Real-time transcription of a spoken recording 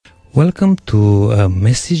Welcome to a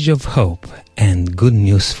message of hope and good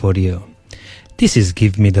news for you. This is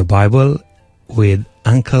Give Me the Bible with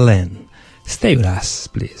Uncle Len. Stay with us,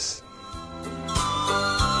 please.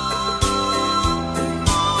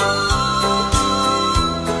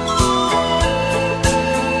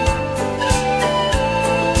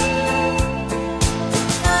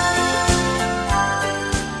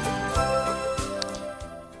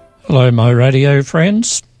 Hello, my radio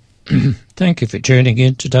friends. Thank you for tuning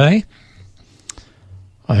in today.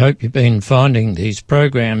 I hope you've been finding these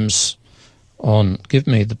programs on Give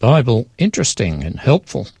Me the Bible interesting and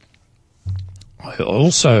helpful. I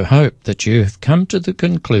also hope that you have come to the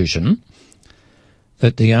conclusion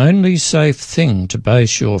that the only safe thing to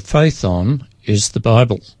base your faith on is the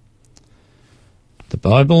Bible. The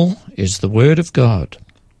Bible is the Word of God.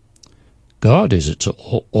 God is its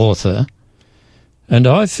author, and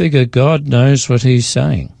I figure God knows what He's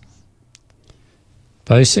saying.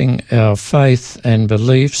 Basing our faith and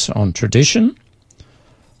beliefs on tradition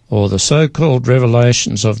or the so-called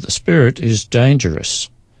revelations of the Spirit is dangerous,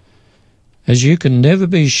 as you can never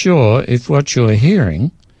be sure if what you're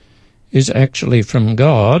hearing is actually from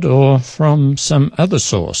God or from some other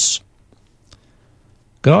source.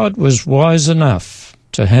 God was wise enough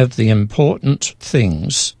to have the important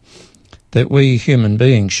things that we human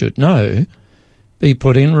beings should know be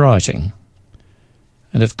put in writing.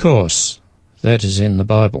 And of course, that is in the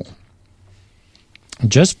Bible.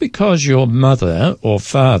 Just because your mother or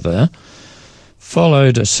father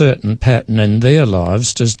followed a certain pattern in their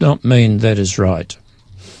lives does not mean that is right.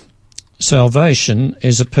 Salvation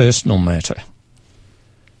is a personal matter.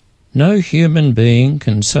 No human being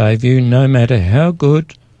can save you, no matter how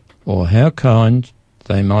good or how kind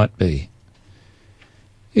they might be.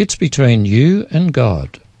 It's between you and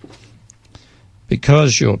God.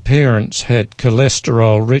 Because your parents had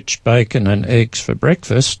cholesterol-rich bacon and eggs for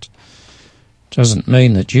breakfast doesn't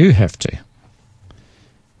mean that you have to.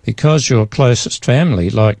 Because your closest family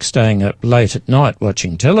likes staying up late at night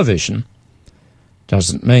watching television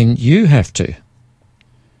doesn't mean you have to.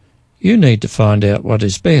 You need to find out what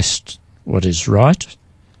is best, what is right,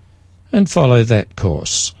 and follow that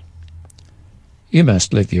course. You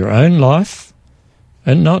must live your own life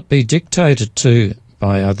and not be dictated to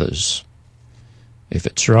by others. If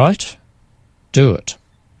it's right, do it.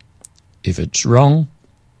 If it's wrong,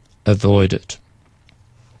 avoid it.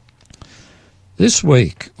 This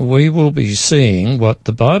week we will be seeing what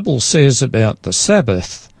the Bible says about the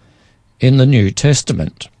Sabbath in the New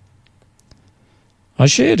Testament. I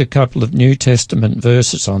shared a couple of New Testament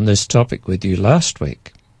verses on this topic with you last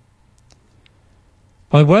week.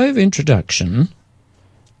 By way of introduction,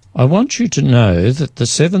 I want you to know that the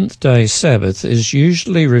seventh-day Sabbath is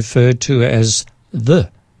usually referred to as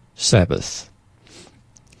the Sabbath.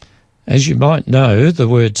 As you might know, the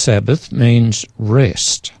word Sabbath means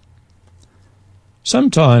rest.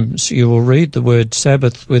 Sometimes you will read the word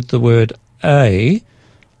Sabbath with the word a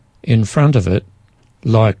in front of it,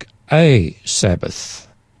 like a Sabbath.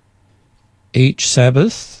 Each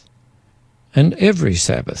Sabbath and every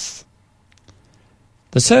Sabbath.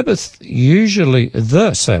 The Sabbath usually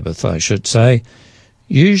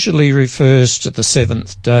refers to the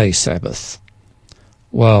seventh-day Sabbath,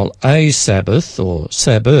 while a Sabbath or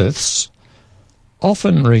Sabbaths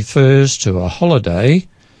often refers to a holiday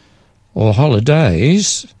or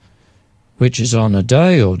holidays, which is on a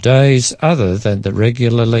day or days other than the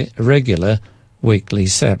regular weekly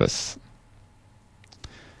Sabbath.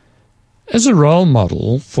 As a role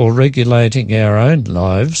model for regulating our own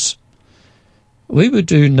lives, we would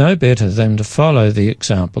do no better than to follow the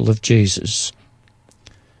example of Jesus.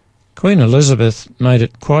 Queen Elizabeth made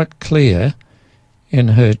it quite clear in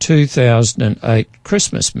her 2008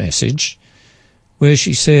 Christmas message, where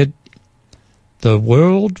she said, "The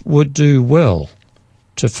world would do well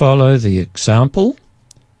to follow the example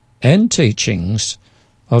and teachings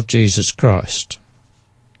of Jesus Christ."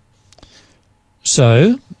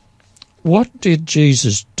 So, what did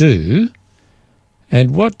Jesus do,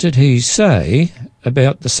 and what did he say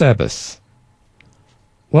about the Sabbath?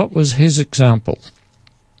 What was his example?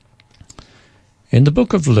 In the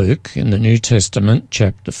book of Luke, in the New Testament,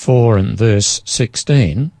 chapter 4 and verse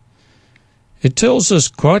 16, it tells us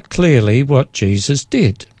quite clearly what Jesus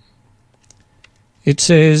did. It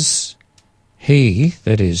says, "He,"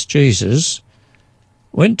 that is Jesus,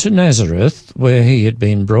 "went to Nazareth, where he had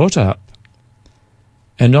been brought up,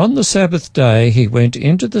 and on the Sabbath day he went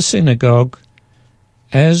into the synagogue,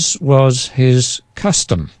 as was his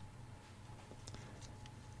custom."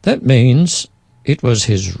 That means it was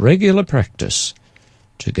his regular practice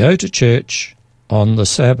to go to church on the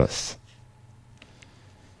Sabbath.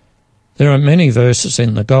 There are many verses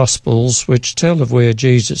in the Gospels which tell of where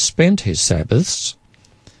Jesus spent his Sabbaths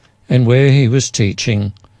and where he was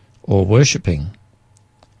teaching or worshipping.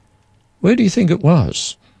 Where do you think it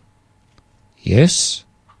was? Yes,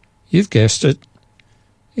 you've guessed it.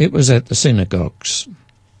 It was at the synagogues.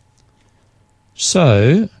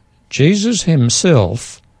 So, Jesus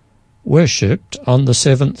himself worshipped on the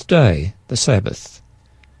seventh day, the Sabbath.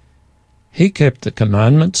 He kept the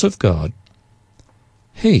commandments of God.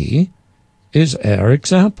 He is our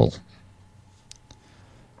example.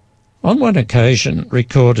 On one occasion,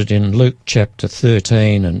 recorded in Luke chapter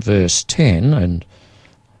 13 and verse 10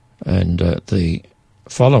 and the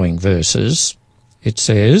following verses, it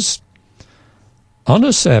says, "On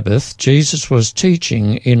a Sabbath Jesus was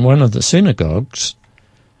teaching in one of the synagogues,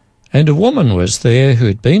 and a woman was there who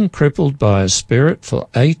had been crippled by a spirit for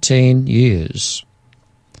 18 years.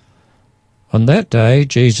 On that day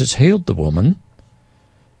Jesus healed the woman,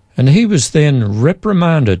 and he was then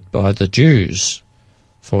reprimanded by the Jews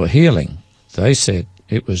for healing. They said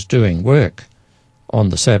it was doing work on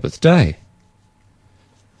the Sabbath day.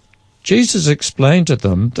 Jesus explained to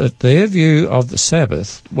them that their view of the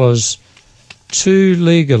Sabbath was too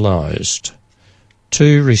legalized,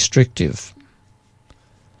 too restrictive.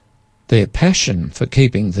 Their passion for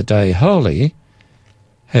keeping the day holy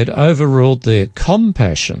had overruled their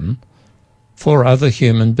compassion for other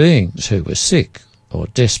human beings who were sick or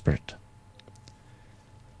desperate.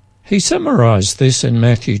 He summarized this in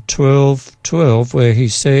Matthew 12:12, where he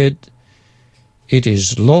said, "It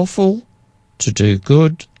is lawful to do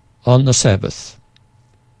good on the Sabbath."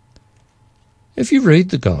 If you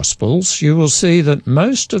read the Gospels, you will see that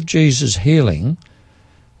most of Jesus' healing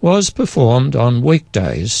was performed on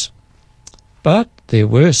weekdays, but there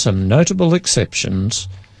were some notable exceptions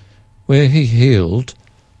where he healed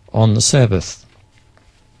on the Sabbath.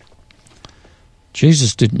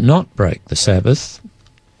 Jesus did not break the Sabbath,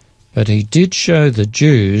 but he did show the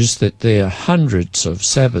Jews that their hundreds of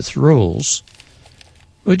Sabbath rules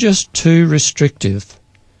were just too restrictive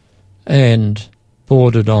and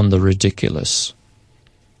bordered on the ridiculous.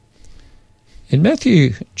 In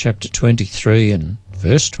Matthew chapter 23 and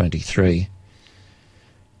verse 23,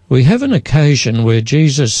 we have an occasion where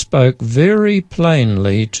Jesus spoke very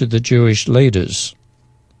plainly to the Jewish leaders.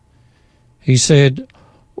 He said,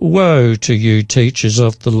 "Woe to you, teachers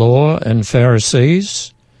of the law and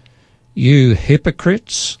Pharisees, you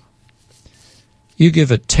hypocrites! You give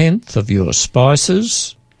a tenth of your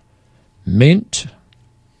spices, mint,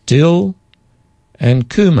 dill, and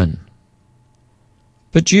cumin,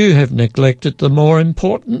 but you have neglected the more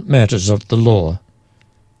important matters of the law,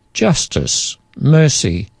 justice,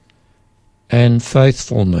 mercy, and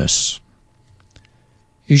faithfulness.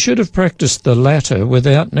 You should have practiced the latter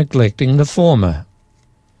without neglecting the former.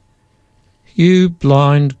 You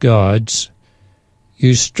blind guides,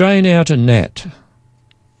 you strain out a gnat,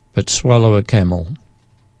 but swallow a camel."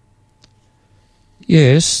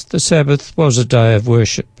 Yes, the Sabbath was a day of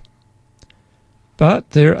worship,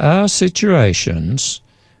 but there are situations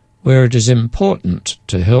where it is important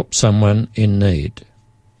to help someone in need.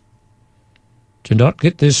 Do not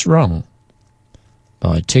get this wrong.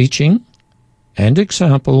 By teaching and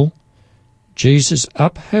example, Jesus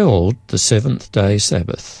upheld the seventh-day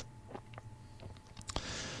Sabbath.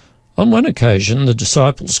 On one occasion, the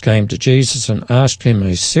disciples came to Jesus and asked him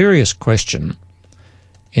a serious question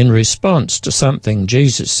in response to something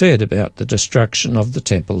Jesus said about the destruction of the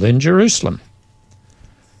temple in Jerusalem.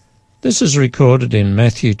 This is recorded in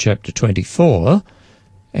Matthew chapter 24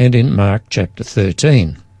 and in Mark chapter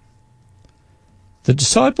 13. The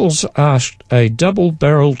disciples asked a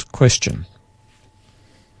double-barreled question.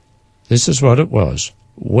 This is what it was: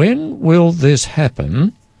 "When will this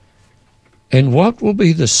happen, and what will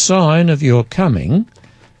be the sign of your coming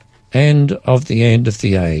and of the end of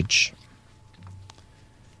the age?"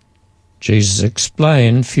 Jesus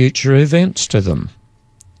explained future events to them,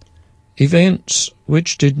 events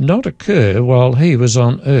which did not occur while he was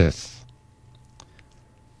on earth.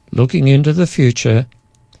 Looking into the future,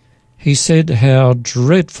 he said how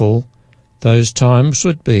dreadful those times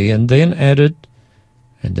would be, and then added,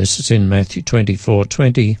 and this is in Matthew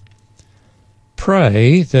 24:20,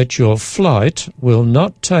 "Pray that your flight will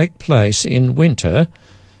not take place in winter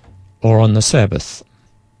or on the Sabbath."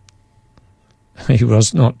 He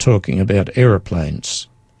was not talking about aeroplanes.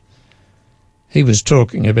 He was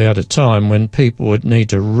talking about a time when people would need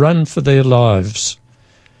to run for their lives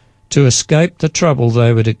to escape the trouble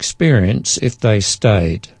they would experience if they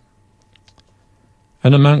stayed.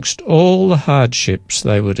 And amongst all the hardships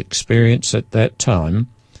they would experience at that time,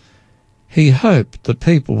 he hoped the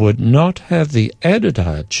people would not have the added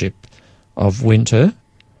hardship of winter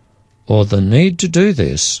or the need to do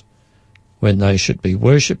this when they should be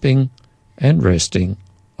worshipping and resting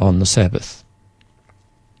on the Sabbath.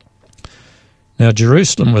 Now,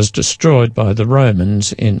 Jerusalem was destroyed by the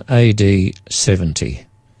Romans in AD 70,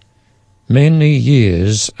 many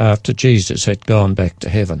years after Jesus had gone back to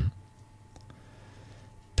heaven.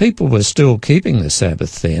 People were still keeping the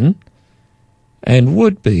Sabbath then, and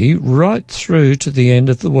would be right through to the end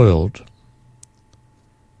of the world.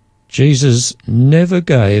 Jesus never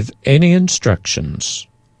gave any instructions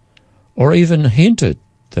or even hinted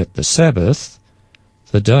that the Sabbath,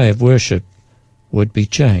 the day of worship, would be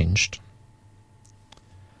changed.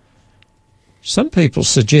 Some people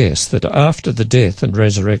suggest that after the death and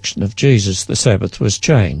resurrection of Jesus, the Sabbath was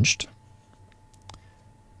changed.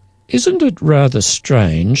 Isn't it rather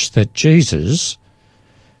strange that Jesus,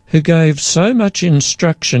 who gave so much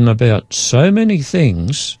instruction about so many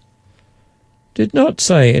things, did not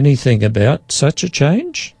say anything about such a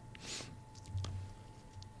change?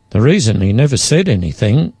 The reason he never said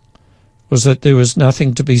anything was that there was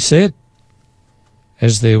nothing to be said,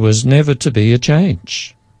 as there was never to be a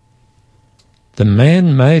change. The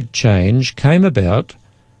man-made change came about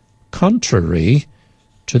contrary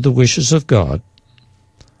to the wishes of God.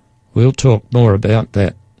 We'll talk more about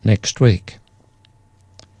that next week.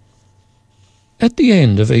 At the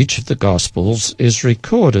end of each of the Gospels is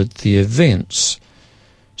recorded the events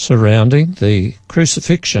surrounding the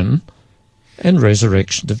crucifixion and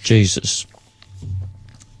resurrection of Jesus.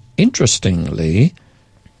 Interestingly,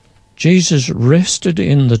 Jesus rested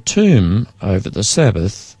in the tomb over the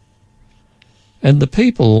Sabbath, and the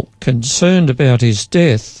people concerned about his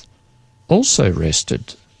death also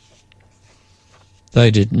rested. They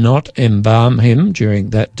did not embalm him during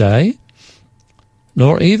that day,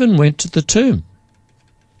 nor even went to the tomb.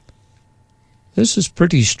 This is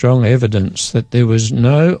pretty strong evidence that there was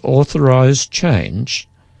no authorized change,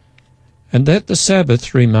 and that the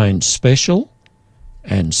Sabbath remained special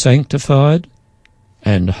and sanctified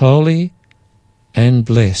and holy and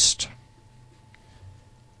blessed.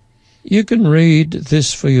 You can read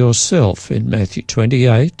this for yourself in Matthew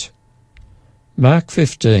 28, Mark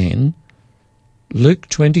 15, Luke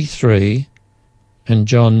 23, and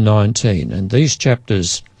John 19, and these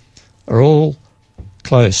chapters are all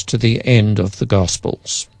close to the end of the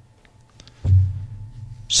Gospels.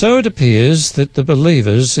 So it appears that the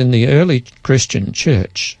believers in the early Christian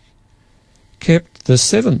church kept the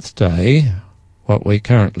seventh day, what we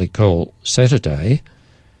currently call Saturday,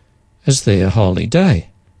 as their holy day.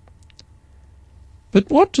 But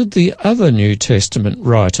what did the other New Testament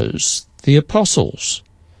writers, the apostles,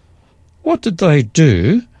 what did they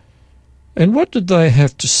do, and what did they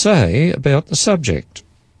have to say about the subject?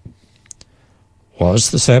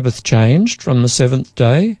 Was the Sabbath changed from the seventh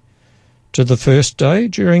day to the first day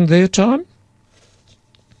during their time?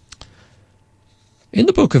 In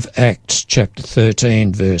the book of Acts, chapter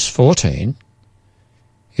 13, verse 14,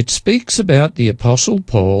 it speaks about the Apostle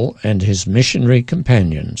Paul and his missionary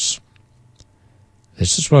companions.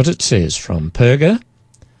 This is what it says: from Perga,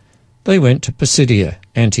 they went to Pisidia,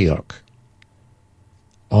 Antioch.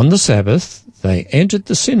 On the Sabbath, they entered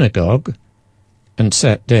the synagogue and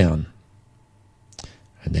sat down.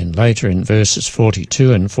 And then later in verses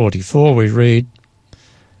 42 and 44 we read,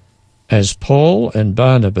 as Paul and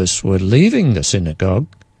Barnabas were leaving the synagogue,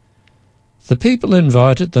 the people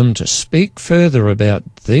invited them to speak further about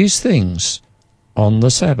these things on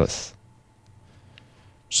the Sabbath.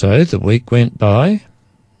 So the week went by,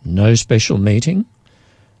 no special meeting,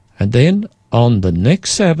 and then on the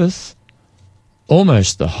next Sabbath,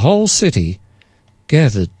 almost the whole city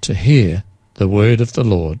gathered to hear the word of the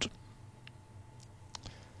Lord.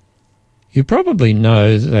 You probably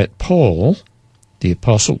know that Paul, the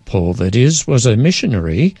Apostle Paul that is, was a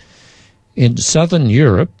missionary in southern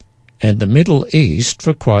Europe and the Middle East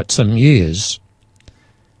for quite some years,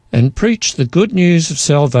 and preached the good news of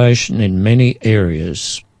salvation in many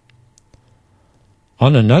areas.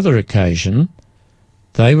 On another occasion,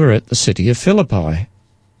 they were at the city of Philippi,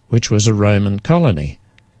 which was a Roman colony,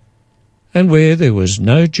 and where there was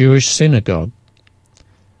no Jewish synagogue.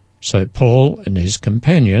 So Paul and his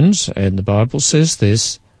companions, and the Bible says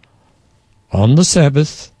this, on the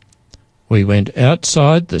Sabbath we went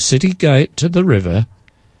outside the city gate to the river,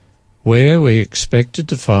 where we expected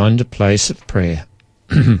to find a place of prayer.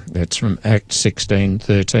 That's from Acts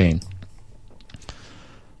 16:13.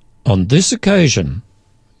 On this occasion,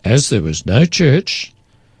 as there was no church,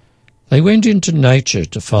 they went into nature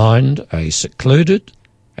to find a secluded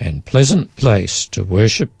and pleasant place to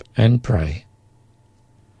worship and pray.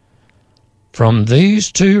 From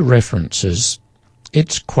these two references,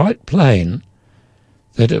 it's quite plain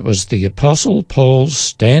that it was the Apostle Paul's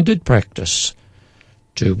standard practice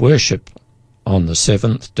to worship on the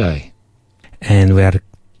seventh day. And we are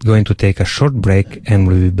going to take a short break, and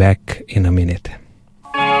we'll be back in a minute.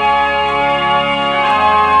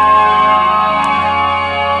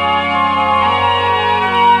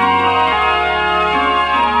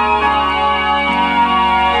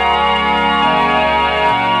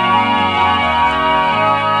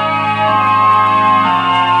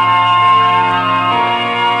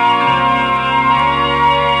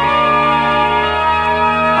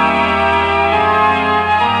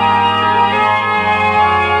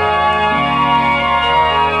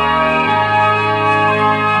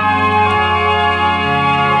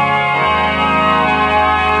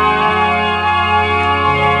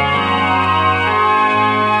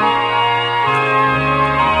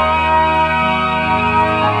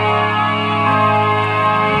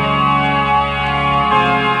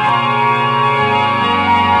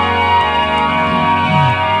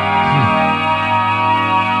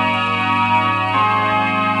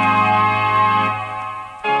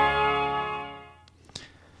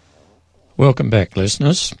 Welcome back,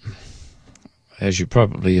 listeners. As you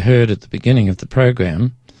probably heard at the beginning of the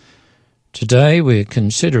program, today we're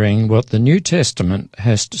considering what the New Testament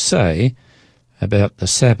has to say about the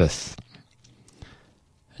Sabbath.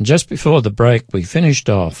 And just before the break, we finished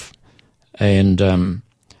off and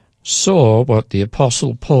saw what the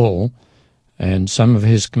Apostle Paul and some of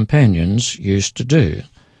his companions used to do.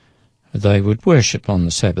 They would worship on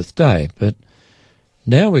the Sabbath day, but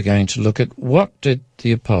now we're going to look at what did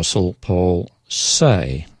the Apostle Paul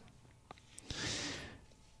say.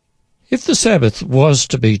 If the Sabbath was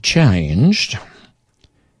to be changed,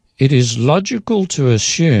 it is logical to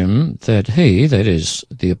assume that he, that is,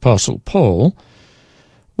 the Apostle Paul,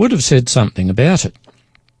 would have said something about it.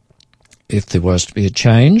 If there was to be a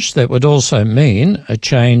change, that would also mean a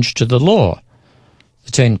change to the law,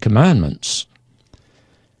 the Ten Commandments.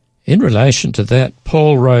 In relation to that,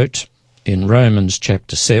 Paul wrote in Romans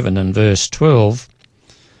chapter 7 and verse 12,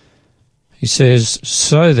 he says,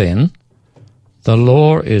 "So then, the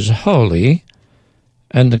law is holy,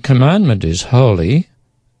 and the commandment is holy,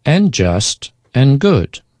 and just, and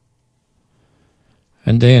good."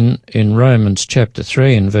 And then in Romans chapter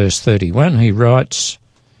 3 and verse 31, he writes,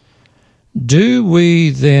 "Do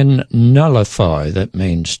we then nullify," that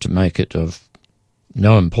means to make it of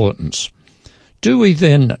no importance, "do we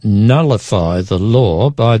then nullify the law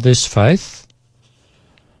by this faith?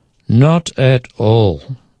 Not at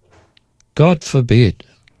all. God forbid.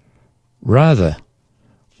 Rather,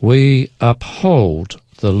 we uphold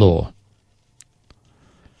the law."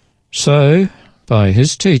 So, by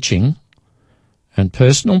his teaching and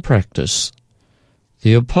personal practice,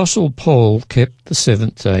 the Apostle Paul kept the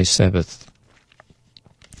seventh-day Sabbath.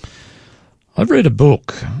 I've read a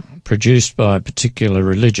book produced by a particular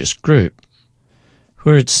religious group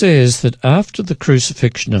where it says that after the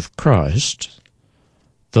crucifixion of Christ,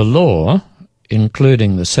 the law,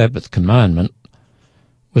 including the Sabbath commandment,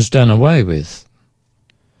 was done away with.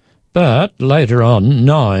 But later on,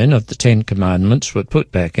 9 of the 10 commandments were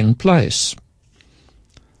put back in place.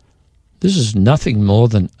 This is nothing more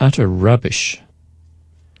than utter rubbish.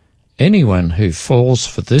 Anyone who falls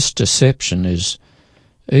for this deception is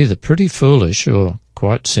either pretty foolish or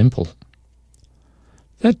quite simple.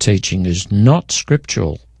 That teaching is not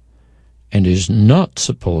scriptural and is not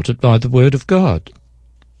supported by the Word of God.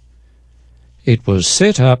 It was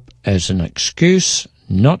set up as an excuse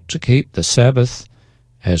not to keep the Sabbath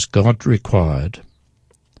as God required.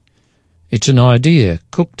 It's an idea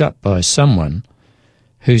cooked up by someone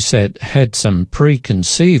who had some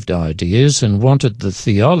preconceived ideas and wanted the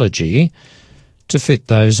theology to fit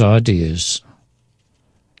those ideas.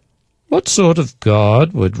 What sort of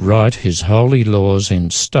God would write his holy laws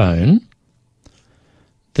in stone,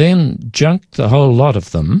 then junk the whole lot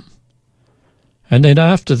of them, and then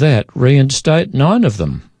after that reinstate 9 of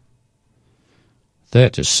them?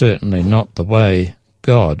 That is certainly not the way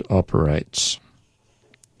God operates.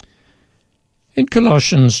 In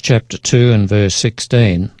Colossians chapter 2 and verse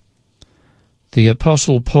 16, the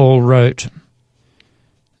Apostle Paul wrote,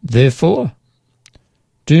 "Therefore,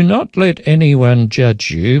 do not let anyone judge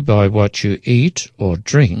you by what you eat or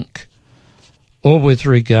drink, or with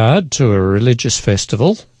regard to a religious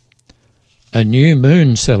festival, a new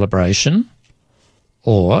moon celebration,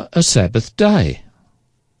 or a Sabbath day."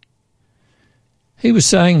 He was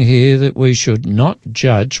saying here that we should not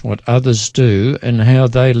judge what others do and how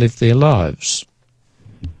they live their lives.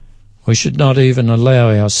 We should not even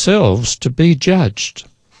allow ourselves to be judged.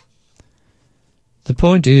 The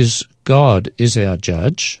point is, God is our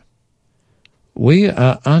judge. We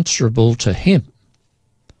are answerable to him.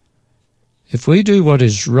 If we do what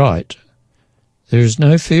is right, there is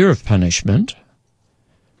no fear of punishment,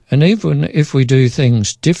 and even if we do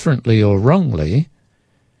things differently or wrongly,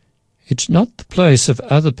 it's not the place of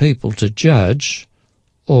other people to judge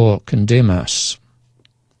or condemn us.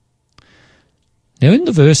 Now, in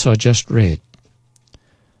the verse I just read,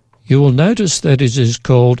 you will notice that it is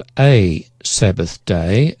called a Sabbath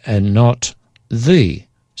day and not the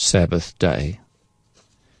Sabbath day.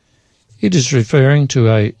 It is referring to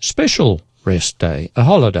a special rest day, a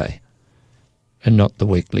holiday, and not the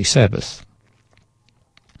weekly Sabbath.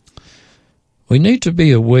 We need to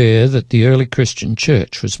be aware that the early Christian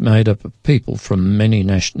church was made up of people from many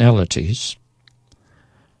nationalities.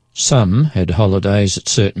 Some had holidays at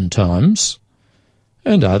certain times,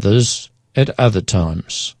 and others at other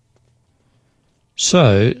times.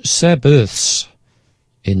 So, Sabbaths,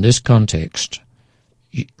 in this context,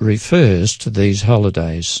 refers to these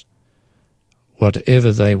holidays,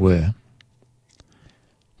 whatever they were.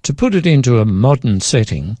 To put it into a modern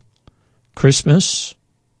setting, Christmas,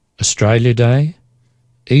 Australia Day,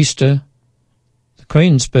 Easter, the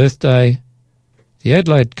Queen's birthday, the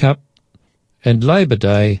Adelaide Cup, and Labour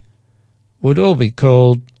Day would all be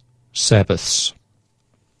called Sabbaths.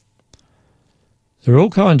 There are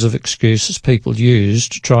all kinds of excuses people use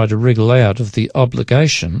to try to wriggle out of the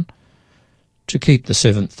obligation to keep the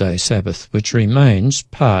seventh-day Sabbath, which remains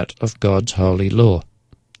part of God's holy law.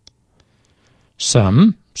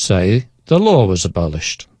 Some say the law was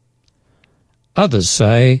abolished. Others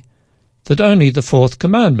say that only the fourth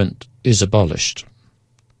commandment is abolished.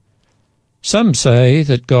 Some say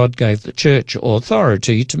that God gave the church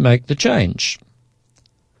authority to make the change.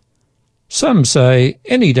 Some say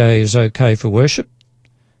any day is okay for worship,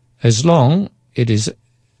 as long as it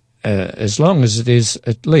is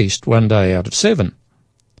at least one day out of 7.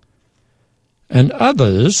 And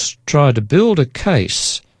others try to build a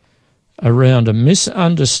case around a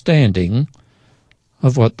misunderstanding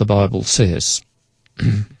of what the Bible says.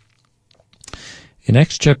 In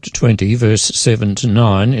Acts chapter 20, verses 7 to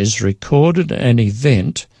 9, is recorded an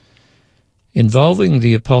event involving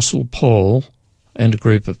the Apostle Paul and a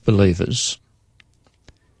group of believers.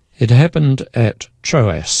 It happened at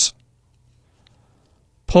Troas.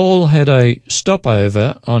 Paul had a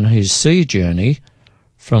stopover on his sea journey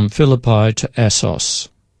from Philippi to Assos.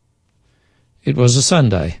 It was a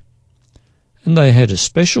Sunday, and they had a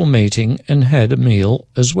special meeting and had a meal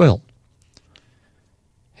as well.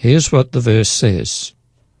 Here's what the verse says.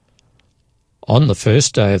 On the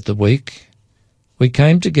first day of the week, we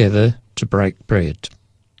came together to break bread.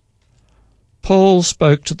 Paul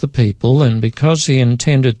spoke to the people, and because he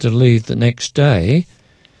intended to leave the next day,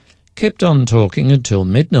 kept on talking until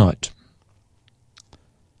midnight.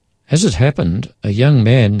 As it happened, a young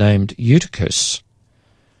man named Eutychus,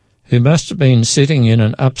 who must have been sitting in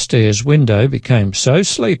an upstairs window, became so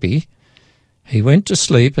sleepy he went to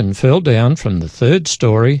sleep and fell down from the 3rd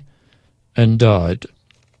story and died.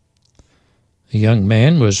 The young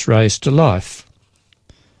man was raised to life.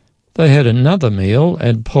 They had another meal,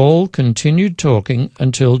 and Paul continued talking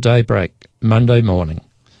until daybreak Monday morning,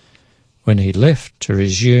 when he left to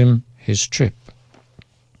resume his trip.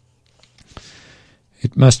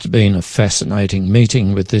 It must have been a fascinating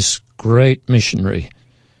meeting with this great missionary,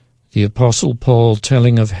 the Apostle Paul,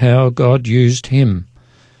 telling of how God used him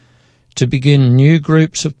to begin new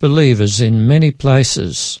groups of believers in many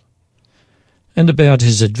places, and about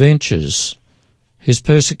his adventures, his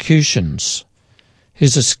persecutions,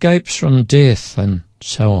 his escapes from death, and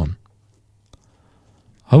so on.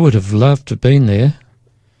 I would have loved to have been there,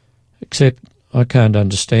 except I can't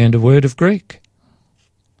understand a word of Greek.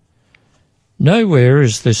 Nowhere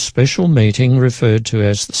is this special meeting referred to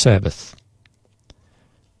as the Sabbath.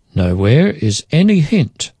 Nowhere is any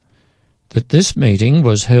hint that this meeting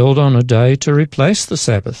was held on a day to replace the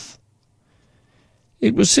Sabbath.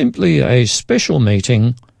 It was simply a special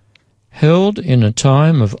meeting held in a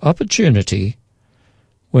time of opportunity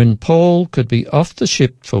when Paul could be off the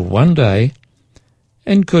ship for one day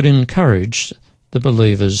and could encourage the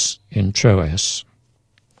believers in Troas.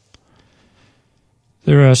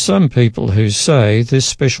 There are some people who say this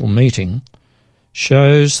special meeting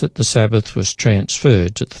shows that the Sabbath was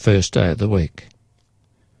transferred to the first day of the week.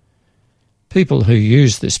 People who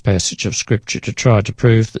use this passage of Scripture to try to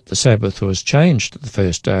prove that the Sabbath was changed to the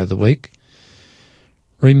first day of the week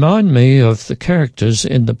remind me of the characters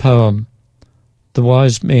in the poem The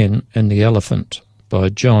Wise Men and the Elephant by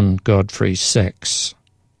John Godfrey Saxe.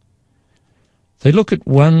 They look at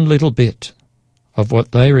one little bit of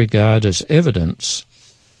what they regard as evidence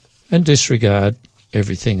and disregard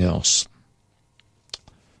everything else.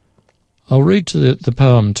 I'll read the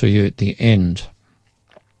poem to you at the end.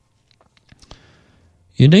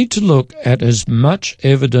 You need to look at as much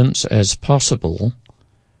evidence as possible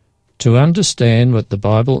to understand what the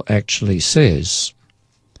Bible actually says.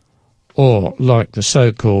 Or, like the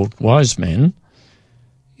so-called wise men,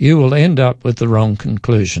 you will end up with the wrong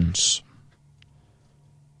conclusions.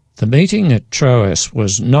 The meeting at Troas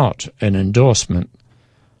was not an endorsement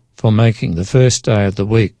for making the first day of the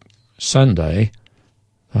week, Sunday,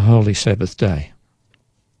 the Holy Sabbath day.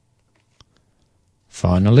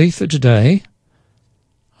 Finally, for today,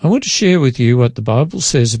 I want to share with you what the Bible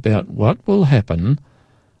says about what will happen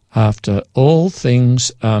after all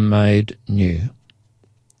things are made new.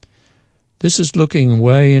 This is looking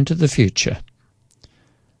way into the future,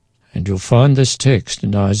 and you'll find this text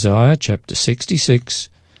in Isaiah chapter 66,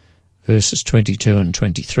 verses 22 and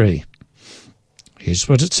 23. Here's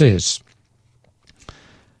what it says.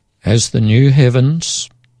 As the new heavens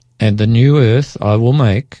and the new earth I will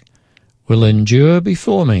make will endure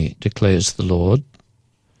before me, declares the Lord,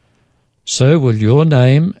 so will your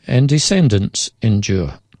name and descendants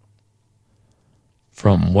endure.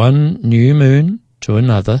 From one new moon to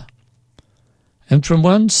another, and from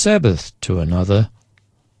one Sabbath to another,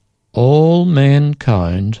 all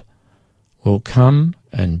mankind will come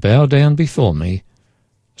and bow down before me,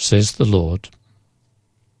 says the Lord.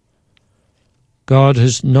 God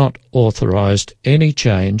has not authorized any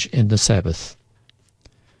change in the Sabbath.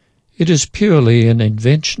 It is purely an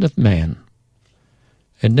invention of man.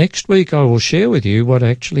 And next week I will share with you what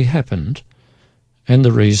actually happened and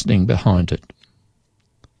the reasoning behind it.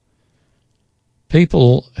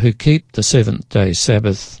 People who keep the seventh-day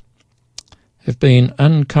Sabbath have been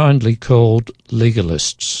unkindly called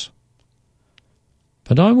legalists.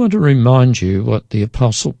 But I want to remind you what the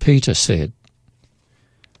Apostle Peter said.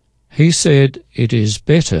 He said it is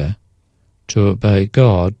better to obey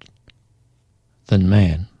God than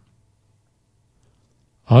man.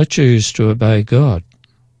 I choose to obey God.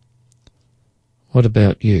 What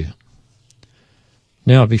about you?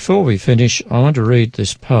 Now, before we finish, I want to read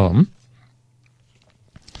this poem.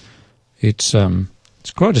 It's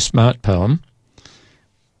quite a smart poem,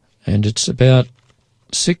 and it's about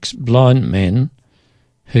 6 blind men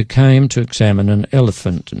who came to examine an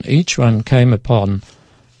elephant, and each one came upon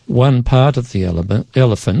one part of the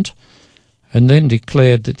elephant and then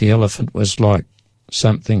declared that the elephant was like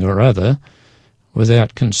something or other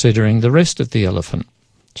without considering the rest of the elephant.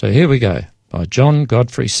 So here we go, by John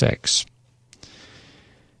Godfrey Saxe.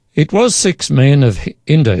 It was 6 men of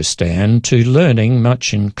Indostan, to learning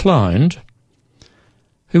much inclined,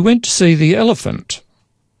 who went to see the elephant,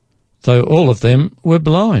 though all of them were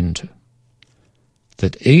blind,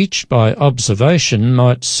 that each by observation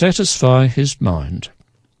might satisfy his mind.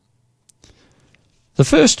 The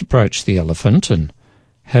first approached the elephant, and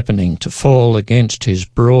happening to fall against his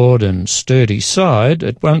broad and sturdy side,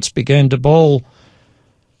 at once began to bawl,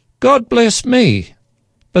 "God bless me,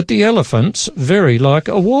 but the elephant's very like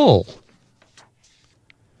a wall."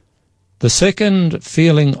 The second,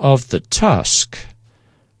 feeling of the tusk,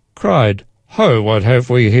 cried, "Ho, what have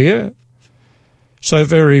we here? So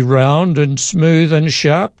very round and smooth and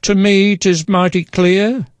sharp, to me 'tis mighty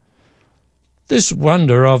clear. This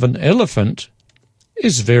wonder of an elephant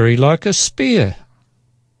is very like a spear."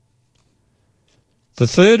 The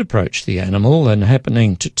third approached the animal, and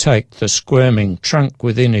happening to take the squirming trunk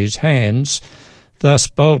within his hands, thus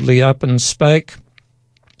boldly up and spake,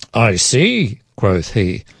 "I see," quoth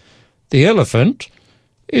he, "the elephant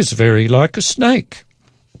is very like a snake."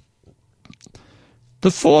 The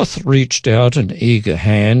fourth reached out an eager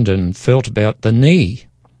hand and felt about the knee.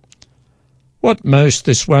 "What most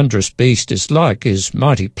this wondrous beast is like is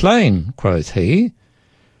mighty plain," quoth he.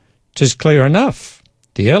 "'Tis clear enough,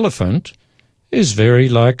 the elephant is very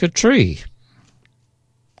like a tree."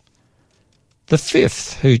 The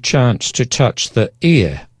fifth, who chanced to touch the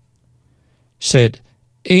ear, said,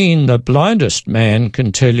 "E'en the blindest man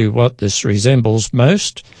can tell you what this resembles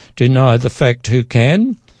most, deny the fact who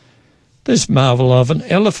can. This marvel of an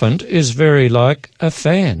elephant is very like a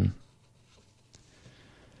fan."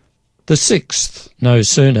 The sixth no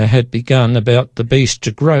sooner had begun about the beast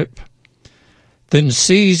to grope, than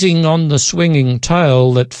seizing on the swinging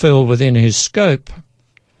tail that fell within his scope,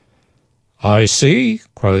 "I see,"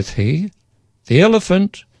 quoth he, "the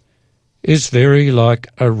elephant is very like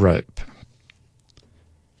a rope."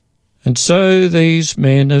 And so these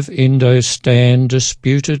men of Indostan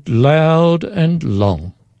disputed loud and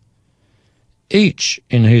long, each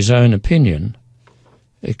in his own opinion,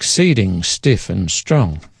 exceeding stiff and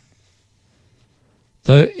strong,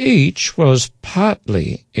 though each was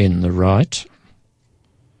partly in the right,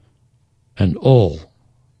 and all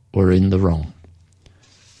were in the wrong.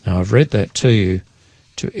 Now, I've read that to you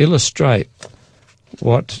to illustrate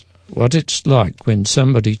what it's like when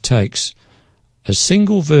somebody takes a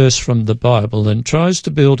single verse from the Bible and tries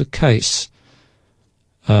to build a case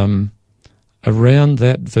around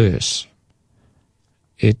that verse.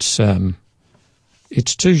 It's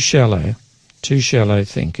too shallow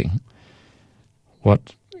thinking.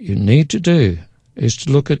 What you need to do is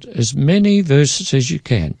to look at as many verses as you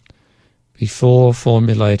can before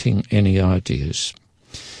formulating any ideas.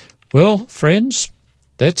 Well, friends,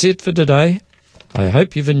 that's it for today. I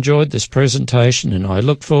hope you've enjoyed this presentation, and I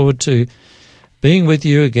look forward to being with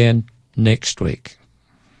you again next week.